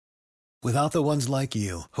Without the ones like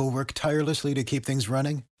you, who work tirelessly to keep things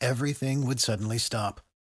running, everything would suddenly stop.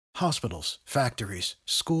 Hospitals, factories,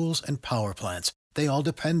 schools, and power plants, they all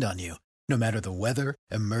depend on you. No matter the weather,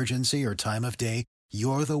 emergency, or time of day,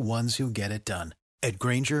 you're the ones who get it done. At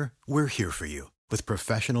Grainger, we're here for you with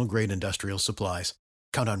professional-grade industrial supplies.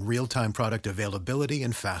 Count on real-time product availability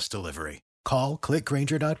and fast delivery. Call,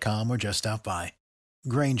 clickgrainger.com, or just stop by.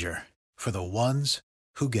 Grainger, for the ones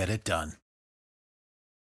who get it done.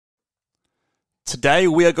 Today,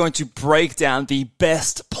 we are going to break down the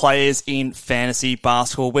best players in fantasy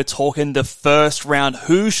basketball. We're talking the first round.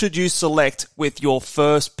 Who should you select with your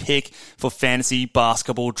first pick for fantasy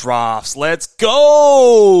basketball drafts? Let's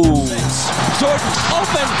go! Jordan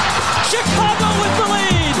open. Chicago with the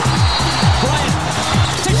lead. Bryant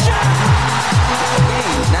to Shaq.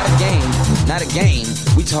 Not a game.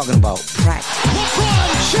 We talking about practice.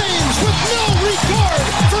 LeBron James with no regard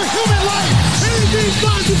for human life. Anything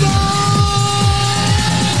possible.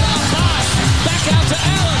 Out to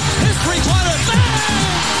Allen, his three-pointer, bang!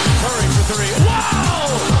 Curry for three. Wow!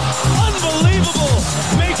 Unbelievable!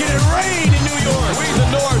 Making it rain in New York. We the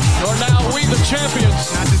North are now we the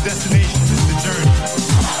champions. Not the destination, it's the journey.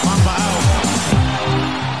 Mamba out.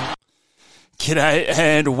 G'day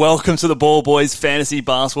and welcome to the Ball Boys Fantasy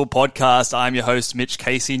Basketball Podcast. I'm your host, Mitch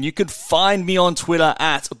Casey, and you can find me on Twitter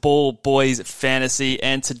at Ball Boys Fantasy.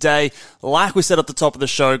 And today, like we said at the top of the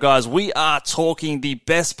show, guys, we are talking the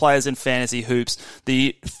best players in fantasy hoops.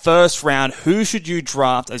 The first round, who should you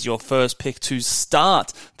draft as your first pick to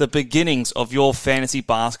start the beginnings of your fantasy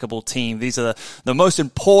basketball team? These are the most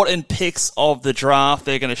important picks of the draft.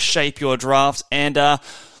 They're going to shape your draft. And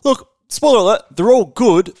look, spoiler alert, they're all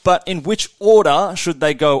good, but in which order should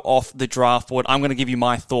they go off the draft board? I'm going to give you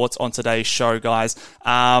my thoughts on today's show, guys.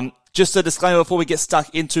 Just a disclaimer before we get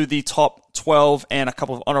stuck into the top 12 and a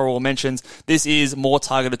couple of honorable mentions. This is more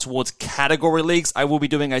targeted towards category leagues. I will be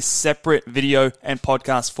doing a separate video and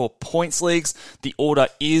podcast for points leagues. The order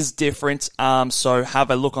is different, so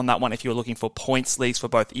have a look on that one if you're looking for points leagues for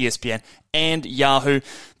both ESPN and Yahoo.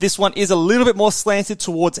 This one is a little bit more slanted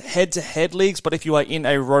towards head-to-head leagues, but if you are in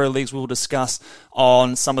a roto leagues, we'll discuss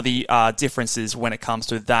on some of the differences when it comes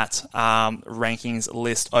to that rankings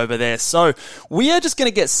list over there. So we are just going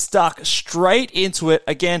to get stuck straight into it.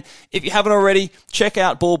 Again, if you haven't already, check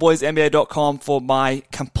out ballboysnba.com for my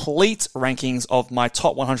complete rankings of my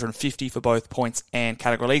top 150 for both points and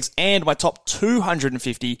category leagues and my top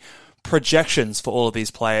 250 projections for all of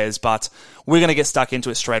these players. But we're going to get stuck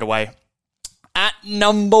into it straight away. At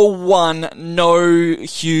number one, no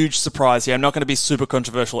huge surprise here. I'm not going to be super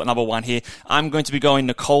controversial at number one here. I'm going to be going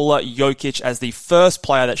Nikola Jokic as the first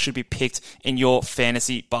player that should be picked in your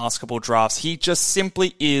fantasy basketball drafts. He just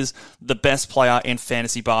simply is the best player in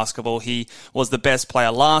fantasy basketball. He was the best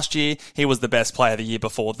player last year. He was the best player the year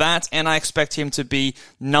before that. And I expect him to be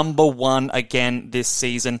number one again this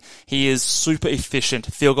season. He is super efficient.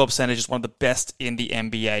 Field goal percentage is one of the best in the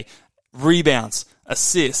NBA. Rebounds,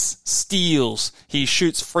 assists, steals. He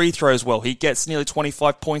shoots free throws well. He gets nearly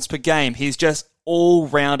 25 points per game. He's just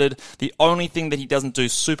all-rounded. The only thing that he doesn't do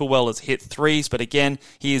super well is hit threes, but again,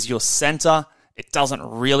 he is your center. It doesn't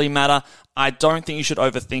really matter. I don't think you should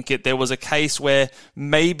overthink it. There was a case where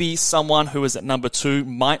maybe someone who is at number two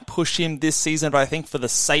might push him this season, but I think for the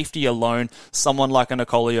safety alone, someone like a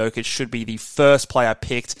Nikola Jokic should be the first player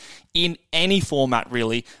picked in any format,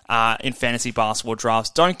 really, in fantasy basketball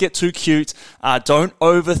drafts. Don't get too cute. Don't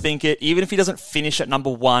overthink it. Even if he doesn't finish at number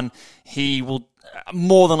one, he will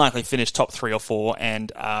more than likely finish top 3 or 4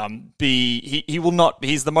 and he will not,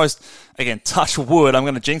 he's the most, again, touch wood, I'm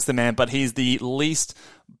going to jinx the man, but he's the least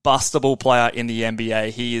bustable player in the NBA.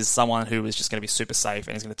 He is someone who is just going to be super safe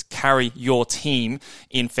and is going to carry your team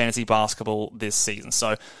in fantasy basketball this season.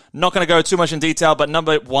 So not going to go too much in detail, but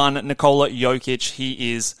number one, Nikola Jokic,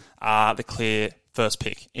 he is the clear first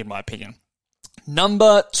pick, in my opinion.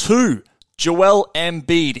 Number two, Joel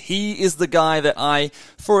Embiid. He is the guy that I,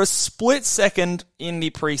 for a split second in the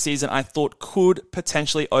preseason, I thought could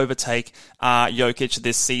potentially overtake Jokic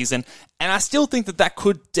this season. And I still think that that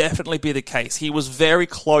could definitely be the case. He was very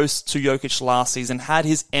close to Jokic last season, had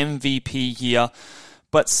his MVP year,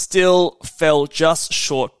 but still fell just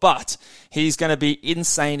short. But he's going to be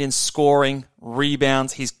insane in scoring,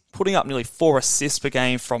 rebounds. He's putting up nearly 4 assists per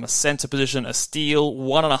game from a center position, a steal,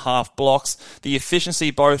 1.5 blocks. The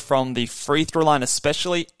efficiency both from the free throw line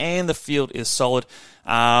especially and the field is solid.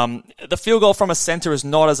 The field goal from a center is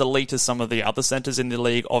not as elite as some of the other centers in the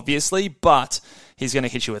league, obviously, but he's going to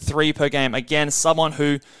hit you a 3 per game. Again, someone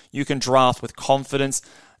who you can draft with confidence.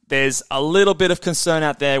 There's a little bit of concern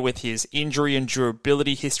out there with his injury and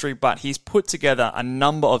durability history, but he's put together a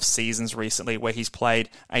number of seasons recently where he's played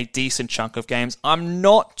a decent chunk of games. I'm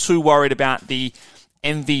not too worried about the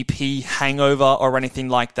MVP hangover or anything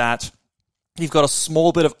like that. You've got a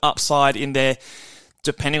small bit of upside in there,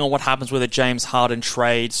 depending on what happens with a James Harden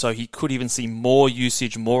trade. So he could even see more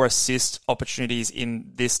usage, more assist opportunities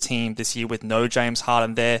in this team this year with no James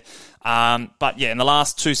Harden there. But yeah, in the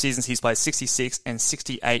last 2 seasons, he's played 66 and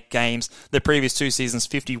 68 games. The previous 2 seasons,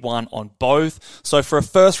 51 on both. So for a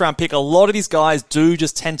first-round pick, a lot of these guys do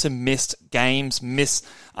just tend to miss games, due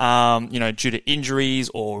to injuries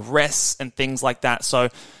or rests and things like that. So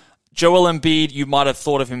Joel Embiid, you might have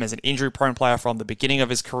thought of him as an injury-prone player from the beginning of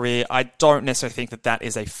his career. I don't necessarily think that that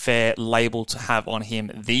is a fair label to have on him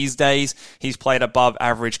these days. He's played above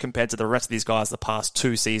average compared to the rest of these guys the past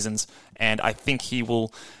 2 seasons, and I think he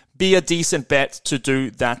will be a decent bet to do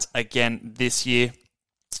that again this year.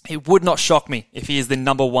 It would not shock me if he is the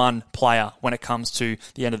number 1 player when it comes to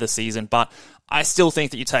the end of the season, but I still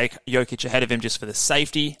think that you take Jokic ahead of him just for the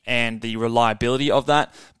safety and the reliability of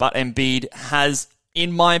that, but Embiid has,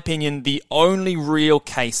 in my opinion, the only real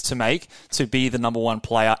case to make to be the number 1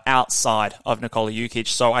 player outside of Nikola Jokic.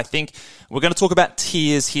 So I think we're going to talk about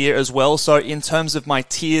tiers here as well. So in terms of my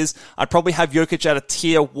tiers, I'd probably have Jokic at a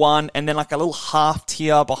tier 1, and then like a little half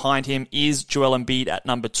tier behind him is Joel Embiid at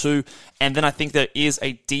number 2. And then I think there is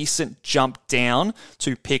a decent jump down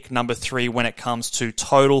to pick number 3 when it comes to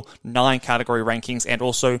total 9 category rankings and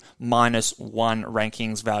also -1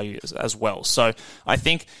 rankings values as well. So I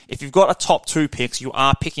think if you've got a top 2 picks, you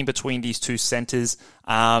are picking between these 2 centers.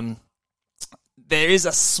 There is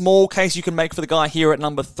a small case you can make for the guy here at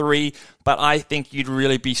number 3, but I think you'd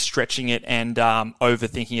really be stretching it and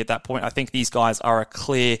overthinking at that point. I think these guys are a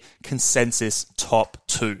clear consensus top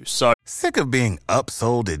 2. So, sick of being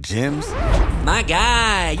upsold at gyms? My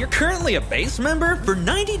guy, you're currently a base member? For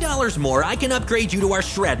 $90 more, I can upgrade you to our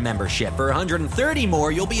Shred membership. For $130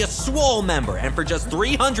 more, you'll be a Swole member. And for just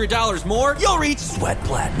 $300 more, you'll reach Sweat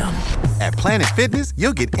Platinum. At Planet Fitness,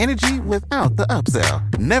 you'll get energy without the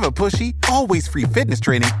upsell. Never pushy, always free fitness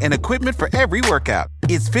training and equipment for every workout.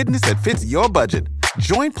 It's fitness that fits your budget.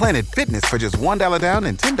 Join Planet Fitness for just $1 down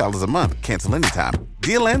and $10 a month. Cancel anytime.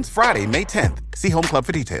 Deal ends Friday, May 10th. See Home Club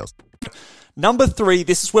for details. Number 3,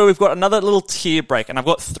 this is where we've got another little tier break, and I've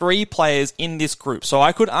got 3 players in this group. So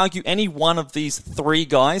I could argue any one of these 3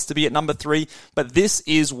 guys to be at number 3, but this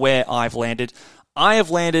is where I've landed. I have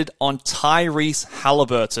landed on Tyrese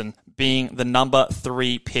Halliburton being the number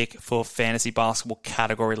 3 pick for fantasy basketball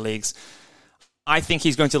category leagues. I think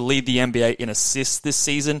he's going to lead the NBA in assists this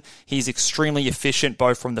season. He's extremely efficient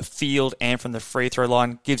both from the field and from the free throw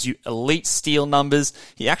line, gives you elite steal numbers.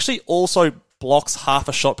 He actually also blocks half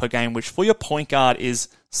a shot per game, which for your point guard is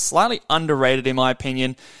slightly underrated in my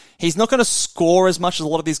opinion. He's not going to score as much as a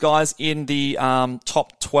lot of these guys in the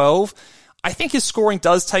top 12. I think his scoring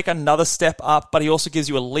does take another step up, but he also gives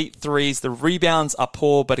you elite threes. The rebounds are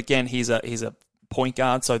poor, but again, he's a point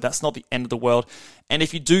guard, so that's not the end of the world. And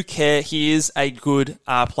if you do care, he is a good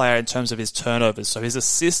player in terms of his turnovers. So his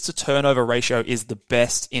assist to turnover ratio is the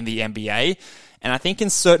best in the NBA. And I think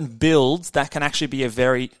in certain builds, that can actually be a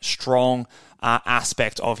very strong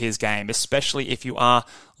aspect of his game, especially if you are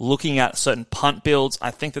looking at certain punt builds.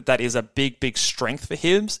 I think that is a big strength for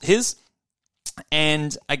his.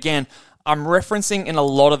 And again, I'm referencing in a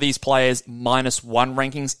lot of these players -1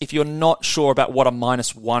 rankings. If you're not sure about what a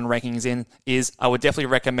 -1 rankings is, I would definitely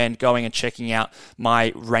recommend going and checking out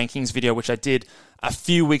my rankings video, which I did a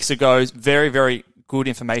few weeks ago. Very good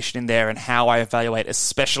information in there and how I evaluate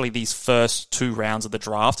especially these first 2 rounds of the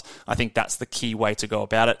draft. I think that's the key way to go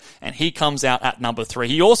about it. And he comes out at number 3.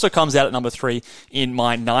 He also comes out at number 3 in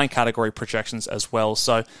my 9 category projections as well.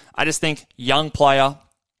 So I just think young player.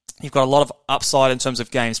 You've got a lot of upside in terms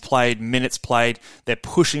of games played, minutes played. They're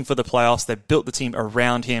pushing for the playoffs. They've built the team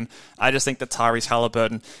around him. I just think that Tyrese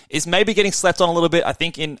Halliburton is maybe getting slept on a little bit. I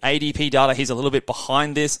think in ADP data, he's a little bit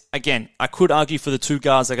behind this. Again, I could argue for the 2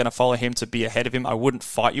 guys that are going to follow him to be ahead of him. I wouldn't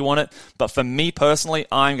fight you on it. But for me personally,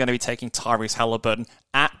 I'm going to be taking Tyrese Halliburton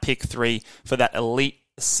at pick 3 for that elite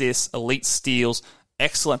assists, elite steals,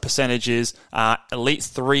 excellent percentages, elite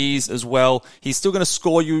threes as well. He's still going to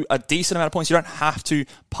score you a decent amount of points. You don't have to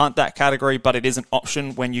punt that category, but it is an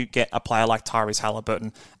option when you get a player like Tyrese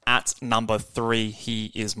Halliburton at number 3.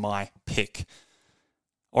 He is my pick.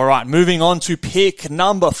 All right, moving on to pick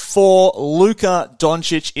number 4. Luka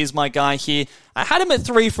Doncic is my guy here. I had him at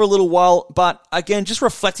 3 for a little while, but again, just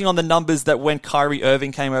reflecting on the numbers that when Kyrie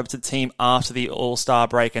Irving came over to the team after the All-Star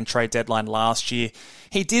break and trade deadline last year,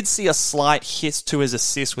 he did see a slight hit to his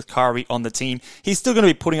assist with Kyrie on the team. He's still going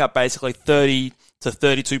to be putting up basically 30 to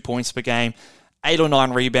 32 points per game, 8 or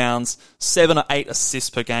 9 rebounds, 7 or 8 assists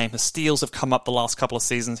per game. His steals have come up the last couple of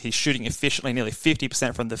seasons. He's shooting efficiently, nearly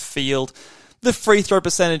 50% from the field. The free throw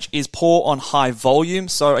percentage is poor on high volume.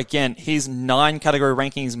 So again, his 9 category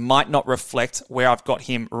rankings might not reflect where I've got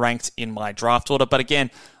him ranked in my draft order. But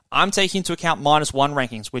again, I'm taking into account -1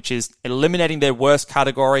 rankings, which is eliminating their worst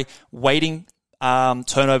category, weighting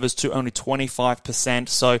turnovers to only 25%.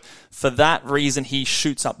 So for that reason, he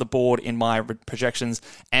shoots up the board in my projections,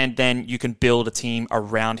 and then you can build a team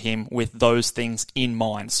around him with those things in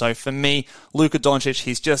mind. So for me, Luka Doncic,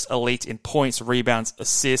 he's just elite in points, rebounds,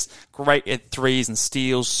 assists, great at threes and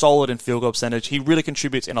steals, solid in field goal percentage. He really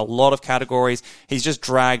contributes in a lot of categories. He's just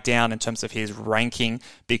dragged down in terms of his ranking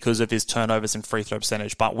because of his turnovers and free throw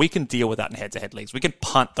percentage, but we can deal with that in head-to-head leagues. We can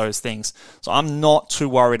punt those things. So I'm not too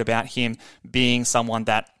worried about him being someone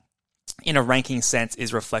that in a ranking sense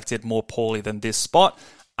is reflected more poorly than this spot.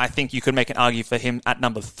 I think you could make an argument for him at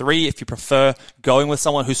number 3 if you prefer going with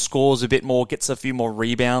someone who scores a bit more, gets a few more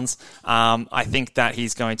rebounds. I think that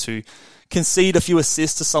he's going to concede a few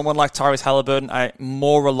assists to someone like Tyrese Halliburton. I'm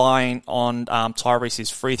more relying on Tyrese's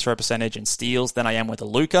free throw percentage and steals than I am with a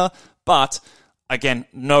Luka, but again,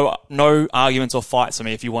 no arguments or fights for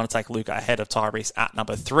me if you want to take Luka ahead of Tyrese at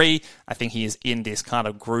number 3. I think he is in this kind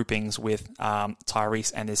of groupings with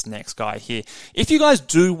Tyrese and this next guy here. If you guys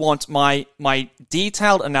do want my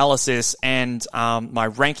detailed analysis and my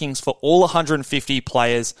rankings for all 150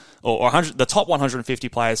 players, or the top 150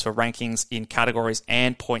 players for rankings in categories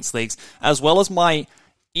and points leagues, as well as my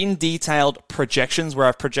in detailed projections where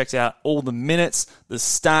I've projected out all the minutes, the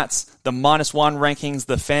stats, the -1 rankings,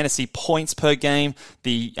 the fantasy points per game,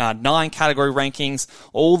 the 9 category rankings,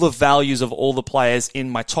 all the values of all the players in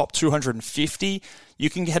my top 250, you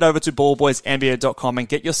can head over to ballboysnba.com and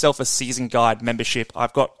get yourself a season guide membership.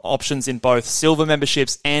 I've got options in both silver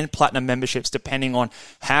memberships and platinum memberships depending on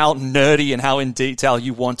how nerdy and how in detail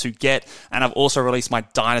you want to get. And I've also released my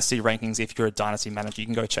dynasty rankings. If you're a dynasty manager, you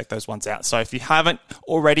can go check those ones out. So if you haven't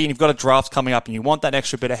already and you've got a draft coming up and you want that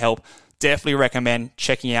extra bit of help, definitely recommend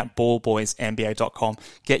checking out ballboysnba.com.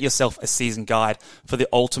 Get yourself a season guide for the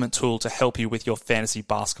ultimate tool to help you with your fantasy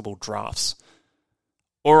basketball drafts.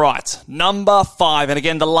 All right, number 5, and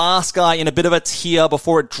again, the last guy in a bit of a tier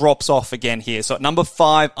before it drops off again here. So at number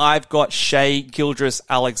 5, I've got Shai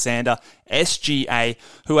Gilgeous-Alexander, SGA,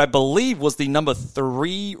 who I believe was the number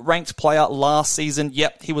 3 ranked player last season.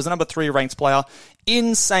 Yep, he was the number 3 ranked player.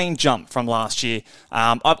 Insane jump from last year.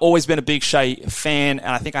 I've always been a big Shai fan,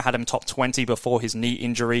 and I think I had him top 20 before his knee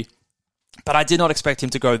injury. But I did not expect him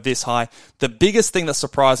to go this high. The biggest thing that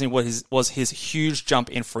surprised me was his huge jump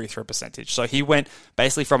in free throw percentage. So he went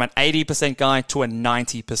basically from an 80% guy to a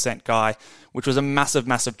 90% guy, which was a massive,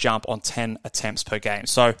 massive jump on 10 attempts per game.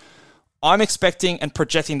 So I'm expecting and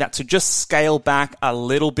projecting that to just scale back a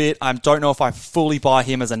little bit. I don't know if I fully buy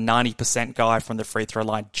him as a 90% guy from the free throw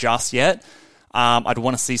line just yet. I'd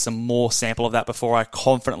want to see some more sample of that before I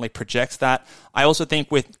confidently project that. I also think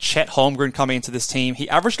with Chet Holmgren coming into this team, he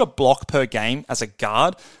averaged a block per game as a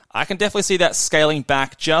guard. I can definitely see that scaling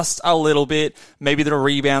back just a little bit. Maybe the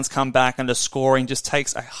rebounds come back and the scoring just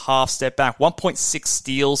takes a half step back. 1.6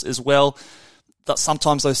 steals as well.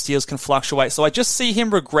 Sometimes those steals can fluctuate. So I just see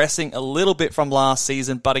him regressing a little bit from last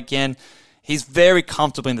season. But again, he's very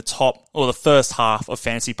comfortably in the top or the first half of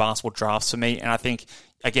fantasy basketball drafts for me. And I think,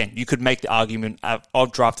 again, you could make the argument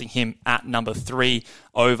of drafting him at number 3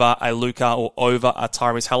 over a Luka or over a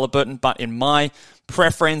Tyrese Halliburton. But in my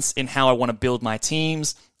preference, in how I want to build my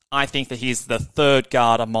teams, I think that he's the 3rd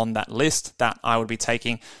guard among that list that I would be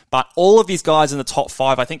taking. But all of these guys in the top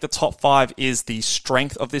 5, I think the top 5 is the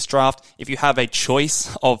strength of this draft. If you have a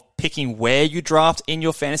choice of picking where you draft in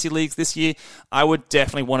your fantasy leagues this year, I would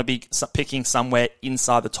definitely want to be picking somewhere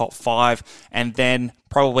inside the top 5. And then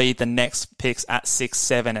probably the next picks at 6,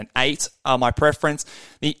 7, and 8 are my preference.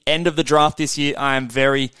 The end of the draft this year, I am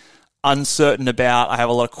very uncertain about. I have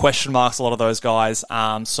a lot of question marks, a lot of those guys.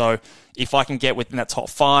 So if I can get within that top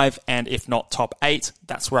 5, and if not top 8,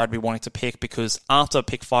 that's where I'd be wanting to pick, because after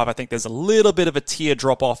pick 5, I think there's a little bit of a tier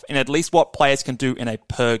drop off in at least what players can do in a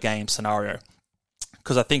per game scenario.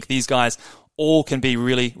 Because I think these guys all can be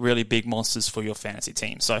really, really big monsters for your fantasy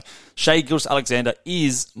team. So Shai Gilgeous-Alexander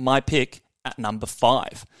is my pick at number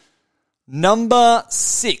 5. Number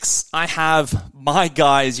 6, I have my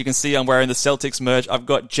guys. You can see I'm wearing the Celtics merch. I've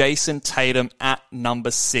got Jason Tatum at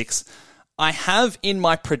number 6. I have in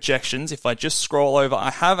my projections, if I just scroll over, I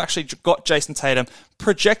have actually got Jason Tatum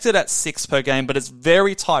projected at 6 per game, but it's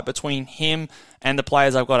very tight between him and the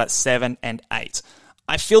players I've got at 7 and 8.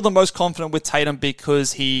 I feel the most confident with Tatum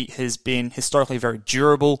because he has been historically very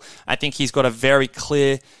durable. I think he's got a very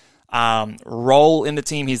clear role in the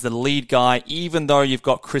team. He's the lead guy. Even though you've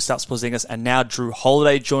got Kristaps Porzingis and now Drew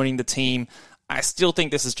Holiday joining the team, I still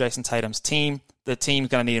think this is Jason Tatum's team. The team's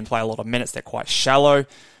going to need him to play a lot of minutes. They're quite shallow.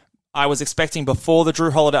 I was expecting before the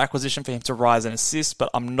Drew Holiday acquisition for him to rise and assist, but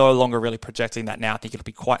I'm no longer really projecting that now. I think it'll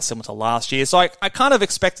be quite similar to last year. So I kind of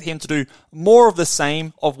expected him to do more of the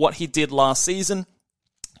same of what he did last season.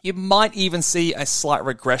 You might even see a slight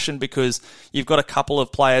regression because you've got a couple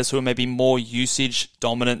of players who are maybe more usage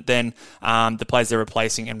dominant than the players they're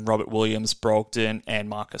replacing in Robert Williams, Brogdon, and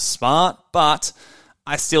Marcus Smart. But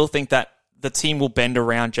I still think that the team will bend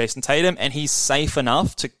around Jason Tatum, and he's safe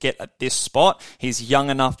enough to get at this spot. He's young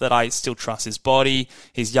enough that I still trust his body.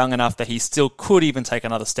 He's young enough that he still could even take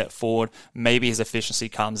another step forward. Maybe his efficiency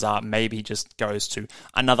comes up. Maybe he just goes to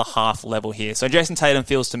another half level here. So Jason Tatum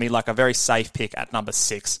feels to me like a very safe pick at number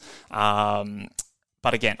 6. But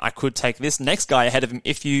again, I could take this next guy ahead of him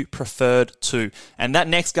if you preferred to. And that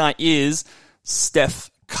next guy is Steph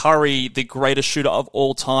Curry, the greatest shooter of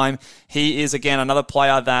all time. He is, again, another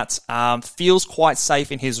player that feels quite safe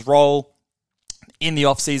in his role. In the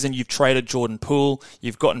offseason, you've traded Jordan Poole.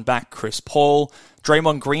 You've gotten back Chris Paul.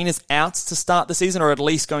 Draymond Green is out to start the season, or at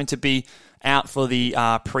least going to be out for the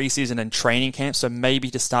preseason and training camp. So maybe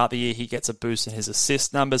to start the year, he gets a boost in his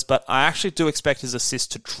assist numbers. But I actually do expect his assists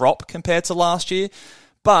to drop compared to last year.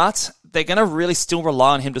 But they're going to really still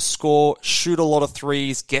rely on him to score, shoot a lot of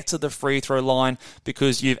threes, get to the free throw line,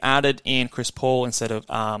 because you've added in Chris Paul instead of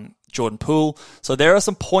Jordan Poole. So there are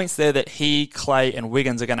some points there that he, Clay, and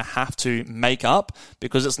Wiggins are going to have to make up,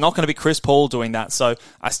 because it's not going to be Chris Paul doing that. So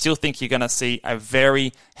I still think you're going to see a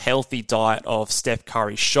very healthy diet of Steph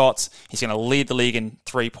Curry shots. He's going to lead the league in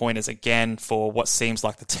three-pointers again for what seems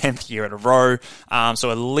like the 10th year in a row.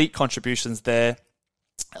 So elite contributions there.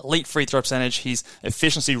 Elite free throw percentage. His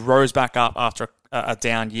efficiency rose back up after a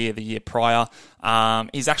down year the year prior.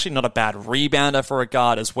 He's actually not a bad rebounder for a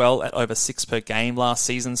guard as well, at over 6 per game last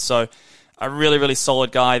season. So a really, really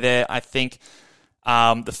solid guy there. I think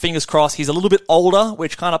the fingers crossed, he's a little bit older,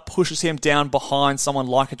 which kind of pushes him down behind someone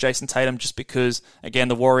like a Jason Tatum, just because, again,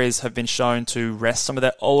 the Warriors have been shown to rest some of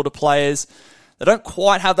their older players. They don't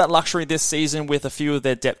quite have that luxury this season, with a few of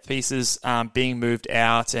their depth pieces being moved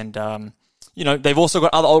out, and they've also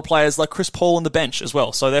got other old players like Chris Paul on the bench as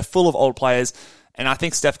well. So they're full of old players. And I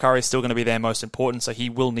think Steph Curry is still going to be their most important. So he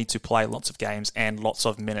will need to play lots of games and lots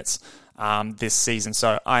of minutes this season.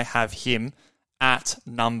 So I have him at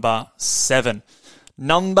number 7.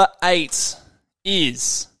 Number 8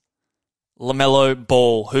 is LaMelo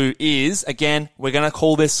Ball, who is, again, we're going to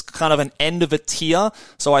call this kind of an end of a tier.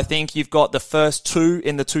 So I think you've got the first 2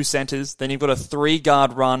 in the 2 centers. Then you've got a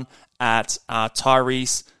 3-guard run at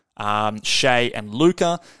Tyrese, Shea, and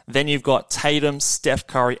Luka. Then you've got Tatum, Steph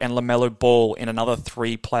Curry, and LaMelo Ball in another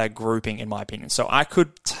 3-player grouping, in my opinion. So I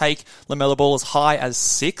could take LaMelo Ball as high as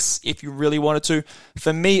 6 if you really wanted to.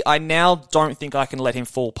 For me, I now don't think I can let him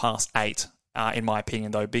fall past 8, in my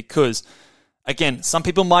opinion, though, because, again, some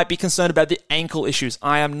people might be concerned about the ankle issues.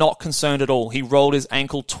 I am not concerned at all. He rolled his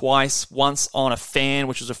ankle twice, once on a fan,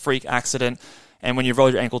 which was a freak accident. And when you roll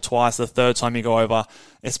your ankle twice, the third time you go over,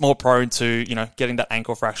 it's more prone to, getting that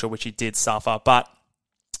ankle fracture, which he did suffer. But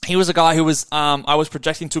he was a guy who was, I was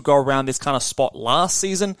projecting to go around this kind of spot last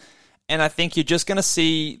season. And I think you're just going to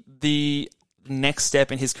see the next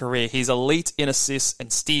step in his career. He's elite in assists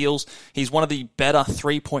and steals. He's one of the better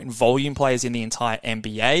 3-point volume players in the entire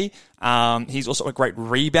NBA. He's also a great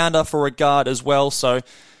rebounder for a guard as well. So,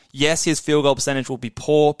 yes, his field goal percentage will be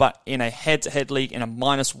poor, but in a head-to-head league, in a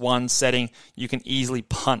 -1 setting, you can easily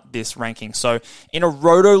punt this ranking. So in a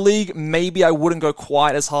roto league, maybe I wouldn't go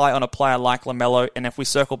quite as high on a player like LaMelo. And if we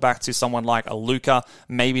circle back to someone like a Luka,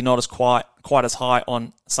 maybe not as quite as high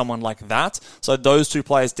on someone like that. So those 2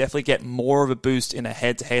 players definitely get more of a boost in a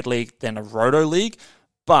head-to-head league than a roto league.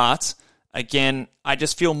 But again, I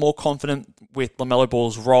just feel more confident with LaMelo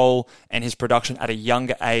Ball's role and his production at a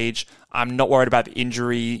younger age. I'm not worried about the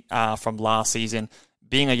injury from last season.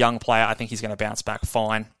 Being a young player, I think he's going to bounce back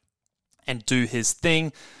fine and do his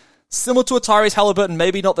thing. Similar to a Tyrese Halliburton,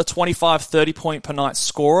 maybe not the 25, 30-point per night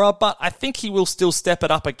scorer, but I think he will still step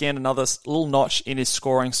it up again, another little notch in his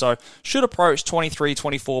scoring. So should approach 23,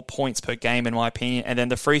 24 points per game, in my opinion. And then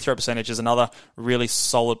the free throw percentage is another really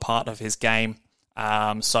solid part of his game.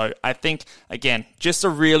 So I think, again, just a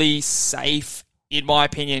really safe, in my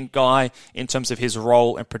opinion, guy in terms of his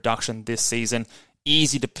role and production this season.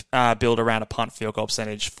 Easy to build around a punt field goal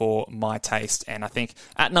percentage for my taste. And I think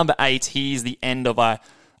at number 8, he's the end of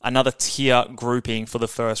another tier grouping for the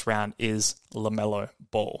first round is LaMelo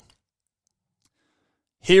Ball.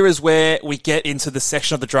 here is where we get into the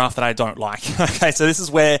section of the draft that I don't like. Okay, so this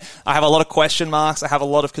is where I have a lot of question marks. I have a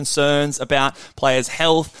lot of concerns about players'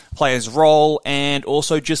 health, players' role, and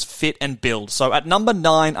also just fit and build. So at number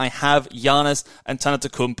 9, I have Giannis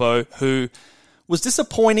Antetokounmpo, who was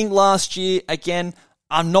disappointing last year. Again,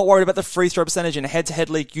 I'm not worried about the free throw percentage in a head-to-head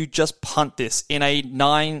league. You just punt this. In a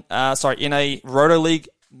Roto league,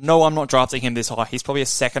 no, I'm not drafting him this high. He's probably a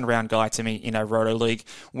second-round guy to me in a Roto league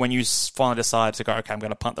when you finally decide to go, okay, I'm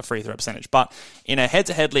going to punt the free throw percentage. But in a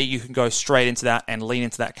head-to-head league, you can go straight into that and lean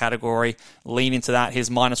into that category, lean into that. His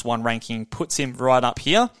 -1 ranking puts him right up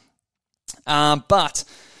here. But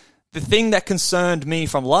the thing that concerned me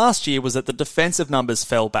from last year was that the defensive numbers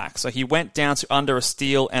fell back. So he went down to under a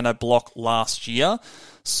steal and a block last year.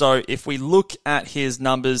 So if we look at his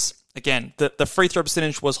numbers, again, the free throw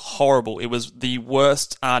percentage was horrible. It was the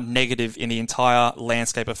worst negative in the entire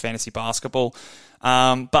landscape of fantasy basketball.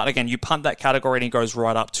 But again, you punt that category and he goes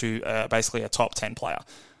right up to basically a top 10 player.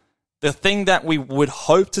 The thing that we would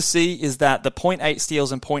hope to see is that the 0.8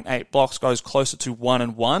 steals and 0.8 blocks goes closer to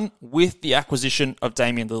 1-1 with the acquisition of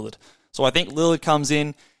Damian Lillard. So I think Lillard comes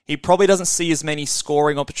in. He probably doesn't see as many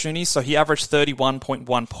scoring opportunities, so he averaged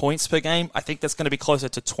 31.1 points per game. I think that's going to be closer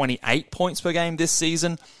to 28 points per game this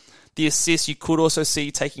season. The assists you could also see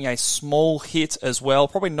taking a small hit as well.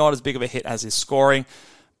 Probably not as big of a hit as his scoring,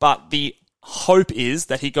 but the hope is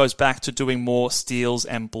that he goes back to doing more steals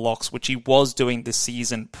and blocks, which he was doing the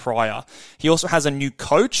season prior. He also has a new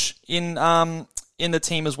coach in the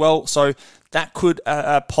team as well, so that could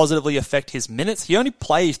positively affect his minutes. He only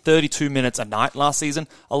played 32 minutes a night last season.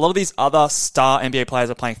 A lot of these other star NBA players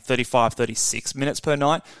are playing 35, 36 minutes per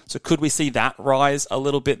night, so could we see that rise a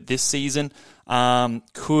little bit this season?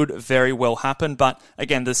 Could very well happen, but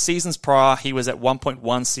again, the seasons prior, he was at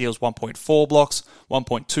 1.1 steals, 1.4 blocks,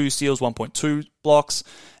 1.2 steals, 1.2 blocks,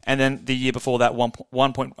 and then the year before that, 1.0,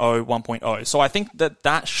 1.0. So I think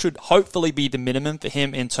that should hopefully be the minimum for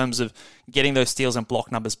him in terms of getting those steals and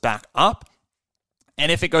block numbers back up.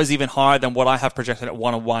 And if it goes even higher than what I have projected at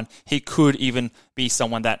 1-1, he could even be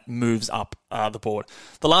someone that moves up the board.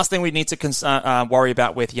 The last thing we need to worry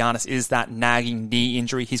about with Giannis is that nagging knee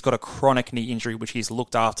injury. He's got a chronic knee injury, which he's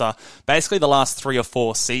looked after basically the last 3 or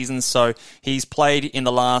 4 seasons. So he's played in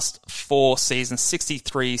the last 4 seasons,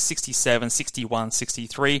 63, 67, 61,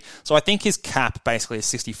 63. So I think his cap basically is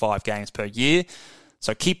 65 games per year.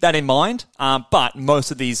 So keep that in mind. But most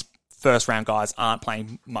of these first-round guys aren't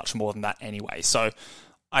playing much more than that anyway. So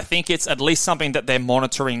I think it's at least something that they're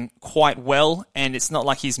monitoring quite well, and it's not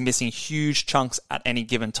like he's missing huge chunks at any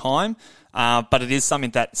given time, but it is something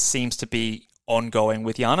that seems to be ongoing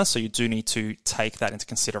with Giannis, so you do need to take that into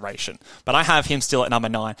consideration. But I have him still at number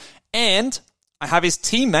 9. And I have his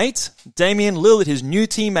teammate, Damian Lillard, his new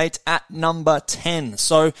teammate, at number 10.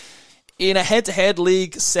 So in a head-to-head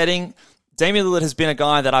league setting, Damian Lillard has been a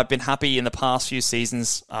guy that I've been happy in the past few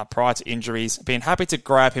seasons prior to injuries. Been happy to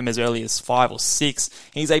grab him as early as 5 or 6.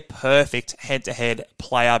 He's a perfect head-to-head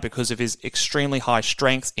player because of his extremely high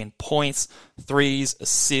strengths in points, threes,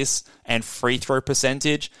 assists, and free throw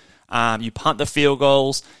percentage. You punt the field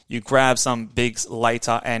goals, you grab some bigs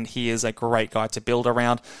later, and he is a great guy to build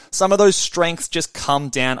around. Some of those strengths just come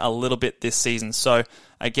down a little bit this season. So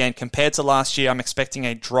again, compared to last year, I'm expecting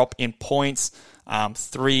a drop in points,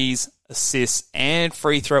 threes, assists, and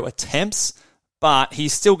free throw attempts, but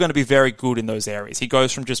he's still going to be very good in those areas. He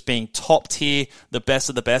goes from just being top tier, the best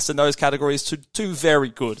of the best in those categories, to very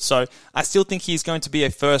good. So I still think he's going to be a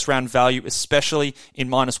first round value, especially in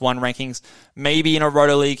 -1 rankings. Maybe in a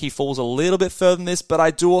Roto League he falls a little bit further than this, but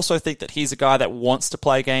I do also think that he's a guy that wants to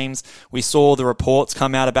play games. We saw the reports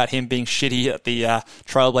come out about him being shitty at the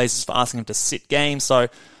Trailblazers for asking him to sit games. So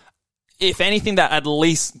if anything, that at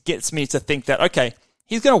least gets me to think that, okay,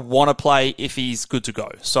 he's going to want to play if he's good to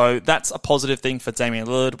go. So that's a positive thing for Damian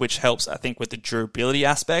Lillard, which helps, I think, with the durability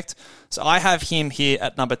aspect. So I have him here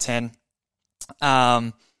at number 10.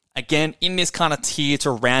 Again, in this kind of tier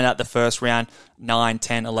to round out the first round, 9,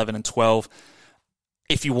 10, 11, and 12.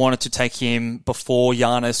 If you wanted to take him before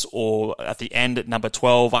Giannis or at the end at number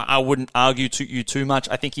 12, I wouldn't argue too much.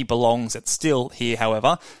 I think he belongs still here,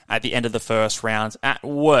 however, at the end of the first round, at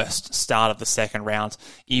worst, start of the second round,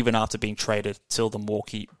 even after being traded till the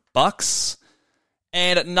Milwaukee Bucks.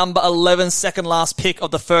 And at number 11, second last pick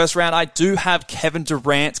of the first round, I do have Kevin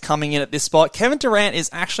Durant coming in at this spot. Kevin Durant has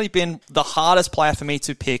actually been the hardest player for me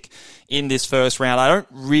to pick in this first round. I don't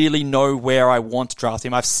really know where I want to draft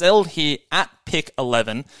him. I've settled here at pick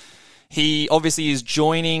 11. He obviously is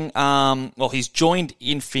joining, he's joined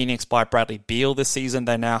in Phoenix by Bradley Beal this season.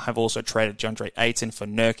 They now have also traded DeAndre Ayton for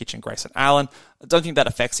Nurkic and Grayson Allen. I don't think that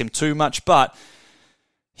affects him too much, but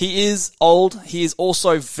He is old. He is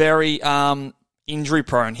also very injury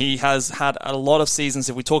prone. He has had a lot of seasons.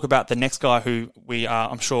 If we talk about the next guy who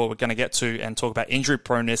I'm sure we're going to get to and talk about injury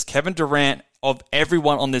proneness, Kevin Durant, of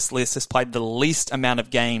everyone on this list, has played the least amount of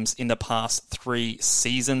games in the past 3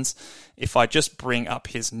 seasons. If I just bring up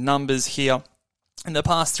his numbers here, in the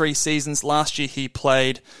past 3 seasons, last year he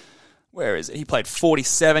played, He played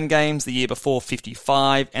 47 games, the year before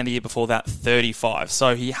 55, and the year before that 35.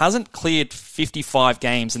 So he hasn't cleared 55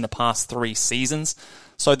 games in the past 3 seasons.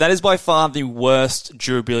 So that is by far the worst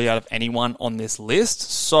durability out of anyone on this list.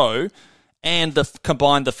 So, and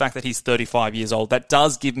combined the fact that he's 35 years old, that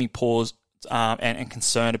does give me pause and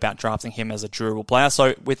concern about drafting him as a durable player.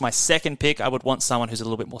 So with my second pick, I would want someone who's a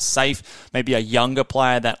little bit more safe, maybe a younger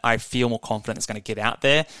player that I feel more confident is going to get out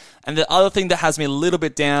there. And the other thing that has me a little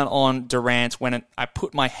bit down on Durant when I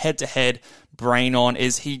put my head-to-head brain on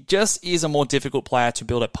is he just is a more difficult player to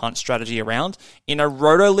build a punt strategy around. In a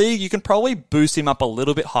Roto League, you can probably boost him up a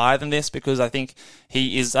little bit higher than this because I think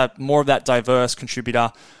he is more of that diverse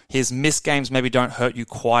contributor. His missed games maybe don't hurt you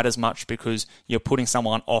quite as much because you're putting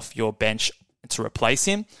someone off your bench to replace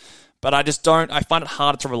him. But I find it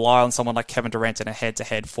harder to rely on someone like Kevin Durant in a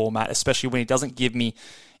head-to-head format, especially when he doesn't give me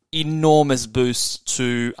enormous boosts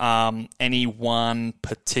to any one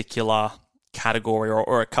particular category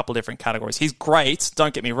or a couple of different categories. He's great,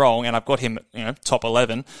 don't get me wrong, and I've got him, top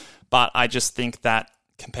 11, but I just think that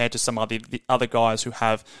compared to some of the other guys who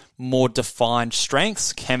have more defined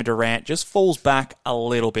strengths, Kevin Durant just falls back a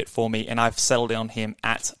little bit for me, and I've settled on him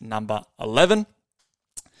at number 11.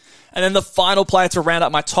 And then the final player to round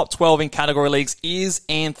up my top 12 in category leagues is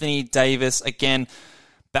Anthony Davis. Again,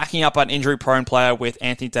 backing up an injury-prone player with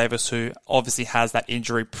Anthony Davis, who obviously has that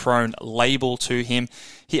injury-prone label to him.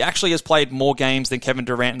 He actually has played more games than Kevin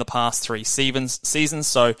Durant in the past 3 seasons,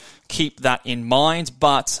 so keep that in mind.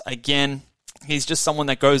 But again, he's just someone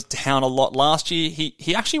that goes down a lot. Last year,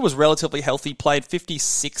 he actually was relatively healthy, played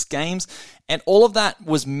 56 games, and all of that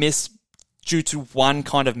was missed due to one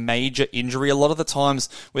kind of major injury. A lot of the times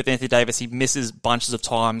with Anthony Davis, he misses bunches of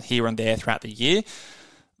time here and there throughout the year.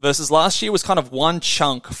 Versus last year was kind of one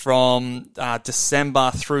chunk from December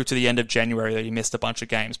through to the end of January that he missed a bunch of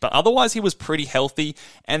games. But otherwise, he was pretty healthy,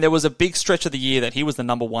 and there was a big stretch of the year that he was the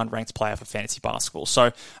number 1 ranked player for fantasy basketball.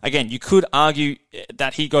 So again, you could argue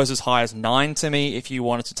that he goes as high as 9 to me if you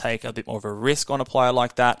wanted to take a bit more of a risk on a player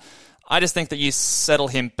like that. I just think that you settle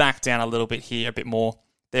him back down a little bit here, a bit more.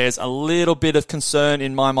 There's a little bit of concern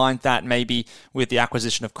in my mind that maybe with the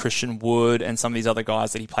acquisition of Christian Wood and some of these other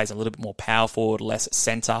guys that he plays a little bit more power forward, less at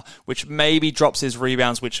center, which maybe drops his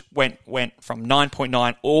rebounds, which went from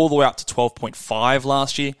 9.9 all the way up to 12.5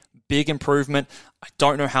 last year. Big improvement. I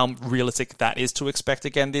don't know how realistic that is to expect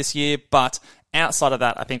again this year, but outside of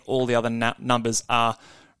that, I think all the other numbers are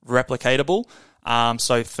replicatable.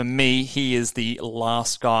 So for me, he is the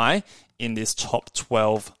last guy in this top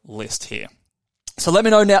 12 list here. So let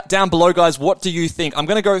me know now down below, guys, what do you think? I'm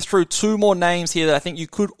going to go through 2 more names here that I think you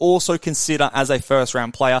could also consider as a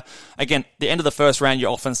first-round player. Again, the end of the first round,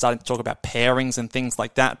 you're often starting to talk about pairings and things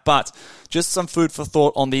like that, but just some food for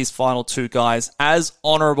thought on these final 2 guys. As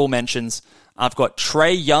honorable mentions, I've got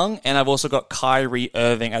Trae Young, and I've also got Kyrie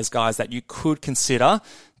Irving as guys that you could consider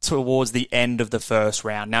towards the end of the first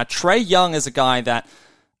round. Now, Trae Young is a guy that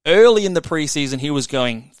early in the preseason, he was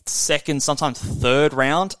going 2nd, sometimes 3rd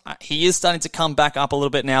round. He is starting to come back up a little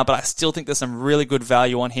bit now, but I still think there's some really good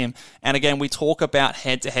value on him. And again, we talk about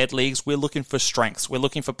head-to-head leagues. We're looking for strengths. We're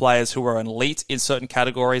looking for players who are elite in certain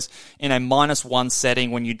categories. In a -1 setting,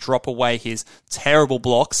 when you drop away his terrible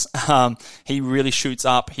blocks, he really shoots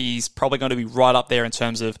up. He's probably going to be right up there in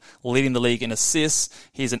terms of leading the league in assists.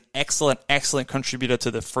 He's an excellent contributor to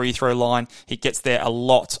the free throw line. He gets there a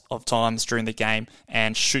lot of times during the game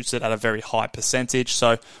and shoots it at a very high percentage.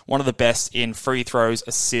 So one of the best in free throws,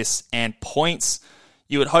 assists, and points.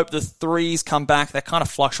 You would hope the threes come back. They kind of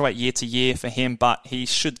fluctuate year to year for him, but he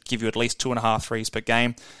should give you at least 2.5 threes per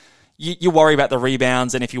game. You worry about the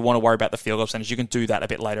rebounds, and if you want to worry about the field goal percentage, you can do that a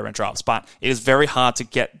bit later in drafts. But it is very hard to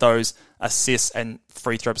get those assists and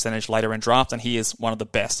free throw percentage later in draft, and he is one of the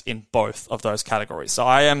best in both of those categories. So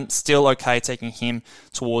I am still okay taking him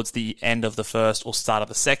towards the end of the first or start of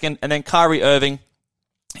the second. And then Kyrie Irving,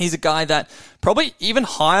 he's a guy that probably even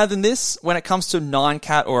higher than this when it comes to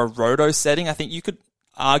 9-cat or a roto setting. I think you could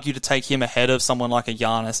argue to take him ahead of someone like a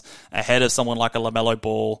Giannis, ahead of someone like a LaMelo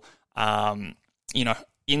Ball,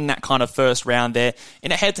 in that kind of first round there.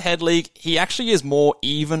 In a head-to-head league, he actually is more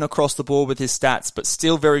even across the board with his stats, but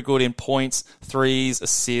still very good in points, threes,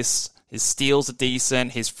 assists. His steals are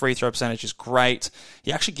decent. His free throw percentage is great.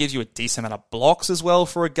 He actually gives you a decent amount of blocks as well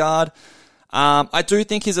for a guard. I do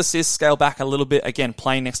think his assists scale back a little bit. Again,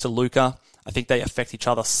 playing next to Luka, I think they affect each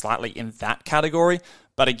other slightly in that category.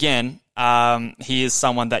 But again, he is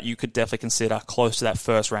someone that you could definitely consider close to that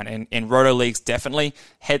first round. In Roto leagues, definitely.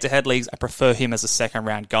 Head-to-head leagues, I prefer him as a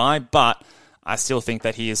second-round guy, but I still think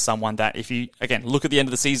that he is someone that if you, again, look at the end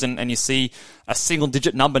of the season and you see a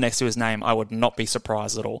single-digit number next to his name, I would not be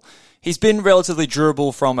surprised at all. He's been relatively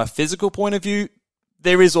durable from a physical point of view.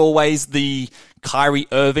 There is always the Kyrie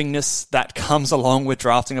Irvingness that comes along with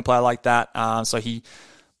drafting a player like that. So he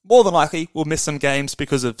more than likely will miss some games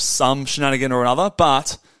because of some shenanigan or another,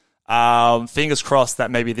 but fingers crossed that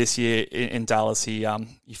maybe this year in Dallas he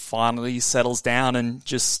finally settles down and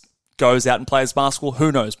just goes out and plays basketball.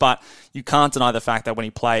 Who knows? But you can't deny the fact that when he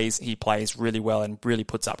plays really well and really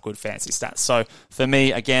puts up good fantasy stats. So for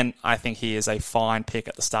me, again, I think he is a fine pick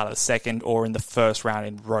at the start of the second or in the first round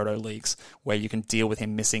in Roto leagues where you can deal with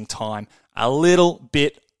him missing time a little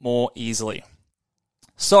bit more easily.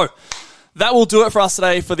 So that will do it for us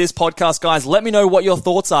today for this podcast, guys. Let me know what your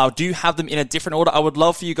thoughts are. Do you have them in a different order? I would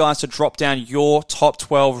love for you guys to drop down your top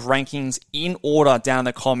 12 rankings in order down in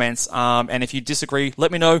the comments. And if you disagree,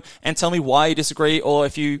 let me know and tell me why you disagree. Or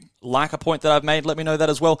if you like a point that I've made, let me know that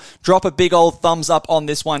as well. Drop a big old thumbs up on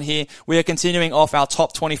this one here. We are continuing off our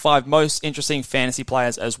top 25 most interesting fantasy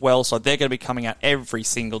players as well. So they're going to be coming out every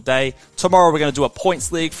single day. Tomorrow we're going to do a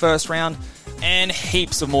points league first round and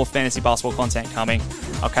heaps of more fantasy basketball content coming.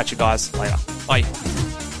 I'll catch you guys later. Bye.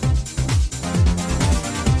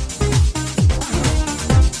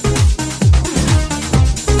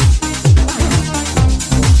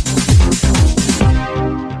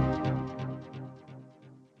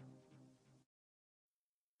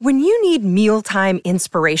 When you need mealtime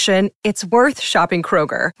inspiration, it's worth shopping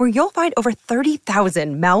Kroger, where you'll find over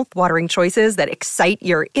 30,000 mouth-watering choices that excite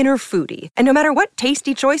your inner foodie. And no matter what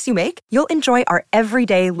tasty choice you make, you'll enjoy our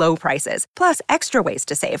everyday low prices, plus extra ways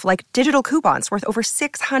to save, like digital coupons worth over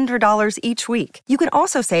 $600 each week. You can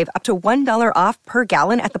also save up to $1 off per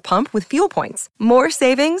gallon at the pump with fuel points. More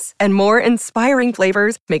savings and more inspiring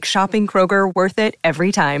flavors make shopping Kroger worth it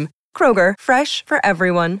every time. Kroger, fresh for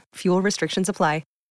everyone. Fuel restrictions apply.